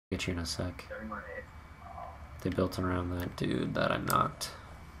Get you in a sec. They built around that dude that I knocked.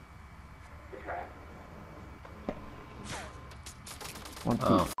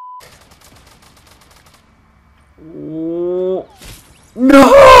 Oh, oh.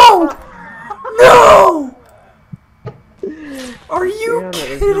 No! No! Are you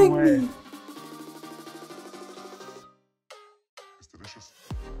kidding me? It's delicious.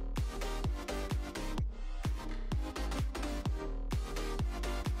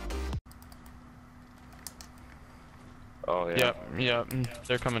 Oh yeah. Yep,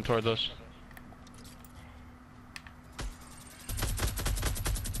 they're coming towards us.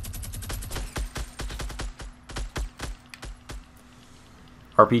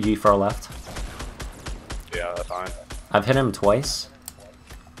 RPG far left. Yeah, that's fine. I've hit him twice.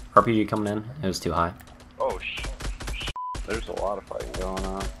 RPG coming in. It was too high. Oh there's a lot of fighting going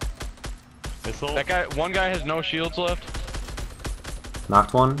on. That guy, one guy has no shields left.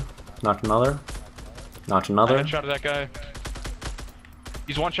 Knocked one. Knocked another. Knocked another. I headshot that guy.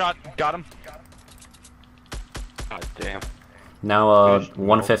 He's one shot. Got him. God damn. Now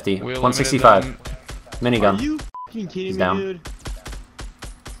 150. We eliminated 165. them. Minigun. Are you fucking kidding He's me, down. dude?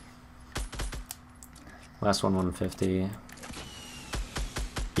 Last one 150.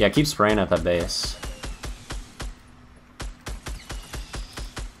 Yeah, keep spraying at that base.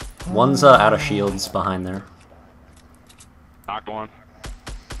 One's out of shields behind there. Knocked one.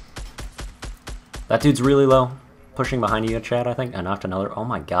 That dude's really low. Pushing behind you, Chad, I think. I knocked another. Oh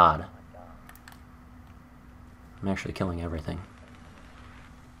my god. I'm actually killing everything.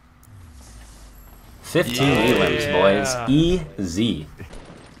 15 elims, boys. Easy.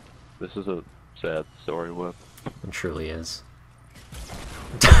 This is a sad story, Whip. It truly is.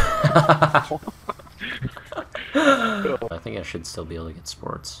 I think I should still be able to get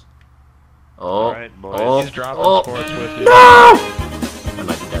sports. Oh, Alright, boys. oh, He's dropping oh, sports with you. no! I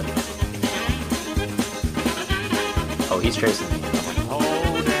might be dead. Oh, he's chasing me.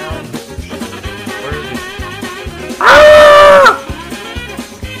 Oh, down. Where is he? Ah!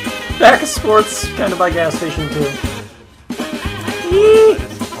 Back of sports, kind of by gas station too. Eee!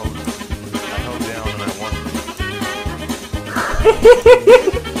 I held down and I won.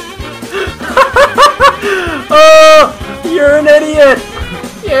 Oh, you're an idiot!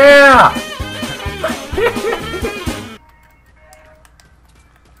 Yeah!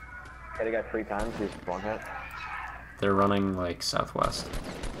 Hit a guy 3 times, he's one hit. They're running like southwest.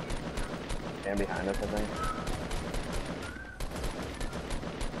 And behind us, I think.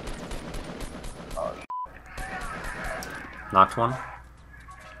 Oh, Knocked one.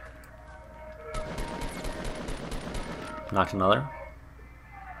 Knocked another.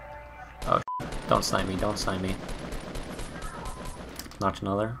 Oh, don't snipe me, don't snipe me. Knocked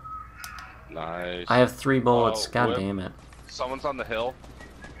another. Nice. I have 3 bullets, Oh, god Whip. damn it. Someone's on the hill.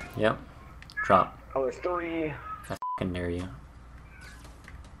 Yep. Drop. oh, there's 3. I fucking dare you.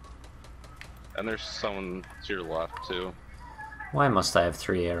 And there's someone to your left too. Why must I have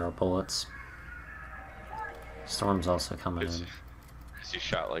 3 arrow bullets? Storm's also coming in. You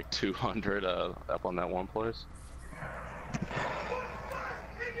shot like 200 up on that one place.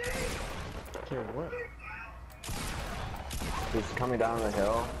 What? He's coming down the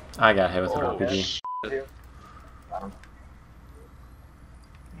hill. I got hit with an Oh, RPG. shit. Got him.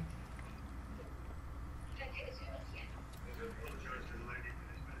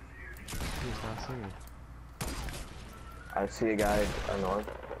 He's not seeing me. I see a guy north.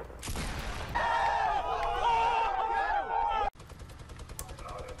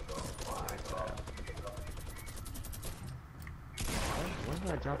 Where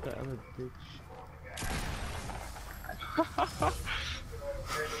did I drop that other bitch?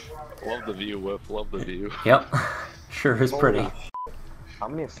 Love the view, Whip. Love the view. Yep. Sure is pretty. How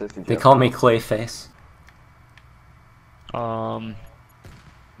many assists did you They have? call me Clayface.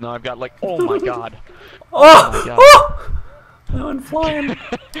 No, I've got like, oh my god. Oh! my God. Oh! I went flying.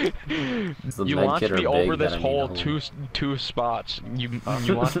 The You med launched kit are me big over that this I need whole to hold. two spots. You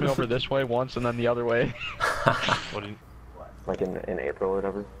launched me over this way once and then the other way. What did Like in April or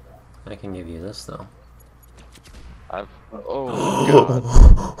whatever. I can give you this though. Oh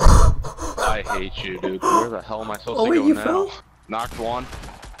god. I hate you, dude. Where the hell am I supposed Oh, to wait, go you now? fell? Knocked one.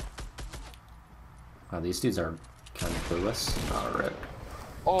 Wow, these dudes are kind of clueless. Oh, rip.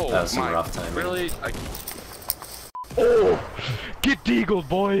 Oh That was some my, rough timing. really? Oh! Get deagled,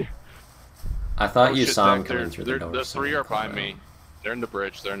 boy! I thought Oh, you shit, saw him Zach, coming through the door. The so 3 I are called by me. out. They're in the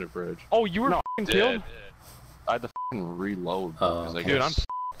bridge. They're in the bridge. Oh, you were No, f***ing dead. killed? I had to f***ing reload. Oh, because I okay. Dude, guess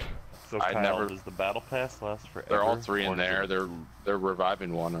So I Kyle, never- does the battle pass last forever? they're all 3 or in is there. it- They're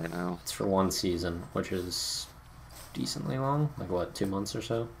reviving one right now. It's for 1 season, which is decently long. Like what, 2 months or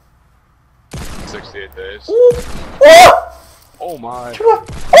so? 68 days. Oh! Oh my. Oh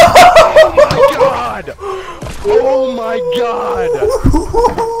my god! Oh my god!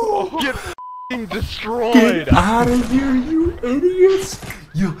 Get f***ing destroyed! Get out of here, you idiots!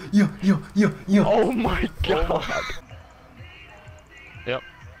 Yo. Oh my god! Yep.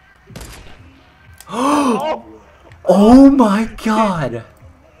 Oh my god!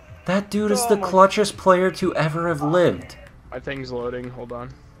 That dude is the clutchest player to ever have lived. My thing's loading. Hold on.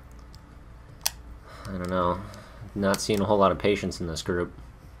 I don't know. Not seeing a whole lot of patience in this group.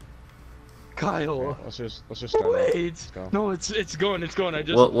 Kyle. Let's just start. Wait. Go. No, it's going. It's going. I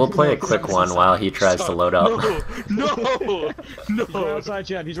just. We'll play a quick one while he tries to load up. No. He's right outside,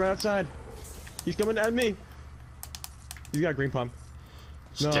 Chad. He's right outside. He's coming at me. He's got a green pump.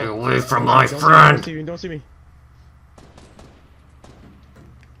 No. Stay away from my Don't friend! see me. Don't see me.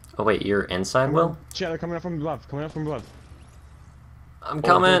 Oh wait, you're inside, Will? Chad, they're coming up from above. Coming up from above. I'm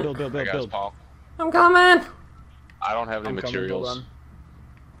coming! Build. I got Paul. I'm coming! I don't have any I'm coming, materials. hold on.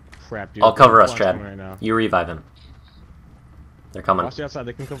 Crap, dude. I'll cover us, One's Chad. coming right now. You revive him. They're coming. Watch the outside.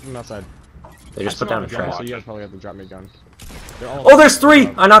 They can come from the outside. They just put down a gun, trap. so you guys probably have to drop me a gun. Oh, there's 3!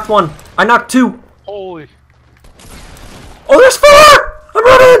 I knocked 1. I knocked 2. Holy. Oh, there's 4! I'm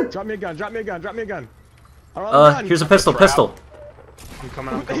running! Drop me a gun. Drop me a gun. Drop me a gun. Gun. Here's a pistol. I'm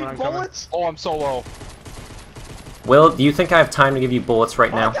coming. I'm coming. Bullets. Oh, I'm so low. Will, do you think I have time to give you bullets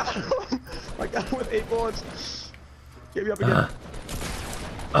right now? I got him with 8 bullets. Get me up again.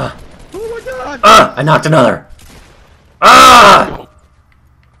 Oh my god! I knocked another! Ah!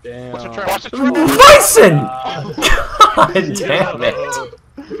 Damn. Watch the trap. Watch the trap. Bison! God damn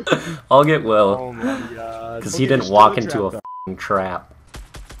it. I'll get Will, Oh my god. because Okay, he didn't there's walk still a into a trap, f***ing trap.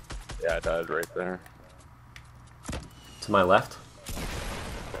 Yeah, I died right there. To my left.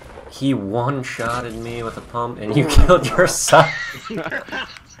 He one-shotted me with a pump, and you killed yourself.